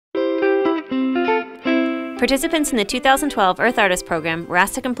Participants in the 2012 Earth Artist program were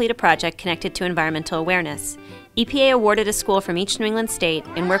asked to complete a project connected to environmental awareness. EPA awarded a school from each New England state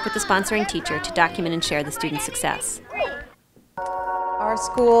and worked with the sponsoring teacher to document and share the student's success. Our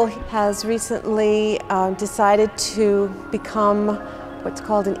school has recently decided to become what's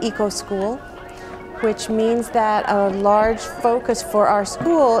called an eco-school, which means that a large focus for our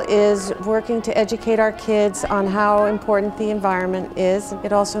school is working to educate our kids on how important the environment is.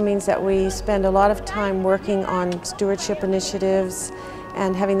 It also means that we spend a lot of time working on stewardship initiatives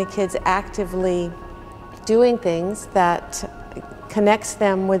and having the kids actively doing things that connects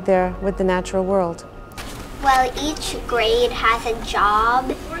them with the natural world. Well, each grade has a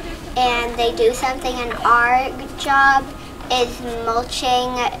job and they do something, and our job is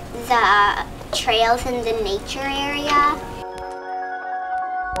mulching the trails in the nature area.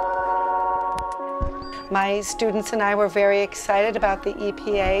 My students and I were very excited about the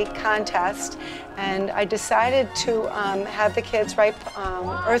EPA contest, and I decided to have the kids write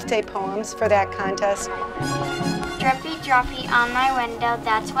Earth Day poems for that contest. Drippy, droppy on my window,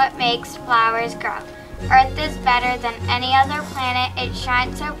 that's what makes flowers grow. Earth is better than any other planet. It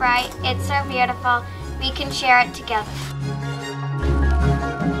shines so bright, it's so beautiful, we can share it together.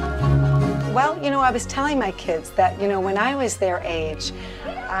 Well, I was telling my kids that, when I was their age,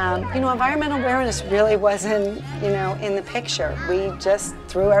 environmental awareness really wasn't, in the picture. We just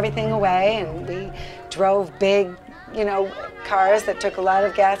threw everything away and we drove big, cars that took a lot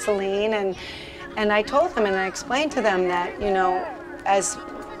of gasoline. And I told them and I explained to them that, as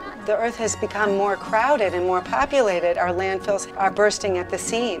the Earth has become more crowded and more populated, our landfills are bursting at the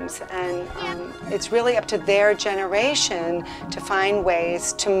seams, and it's really up to their generation to find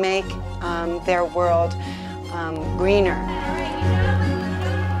ways to make their world greener.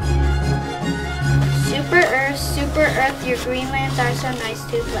 Super Earth, your green lands are so nice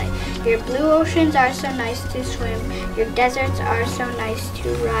to play. Your blue oceans are so nice to swim. Your deserts are so nice to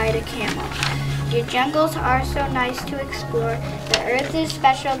ride a camel. Your jungles are so nice to explore. The Earth is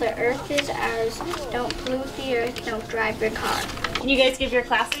special, the Earth is ours. Don't pollute the Earth, don't drive your car. Can you guys give your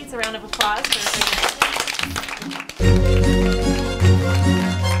classmates a round of applause for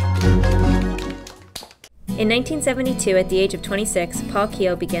In 1972, at the age of 26, Paul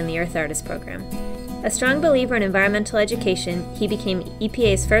Keough began the Earth Artist program. A strong believer in environmental education, he became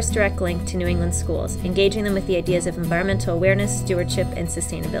EPA's first direct link to New England schools, engaging them with the ideas of environmental awareness, stewardship, and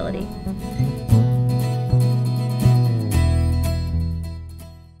sustainability.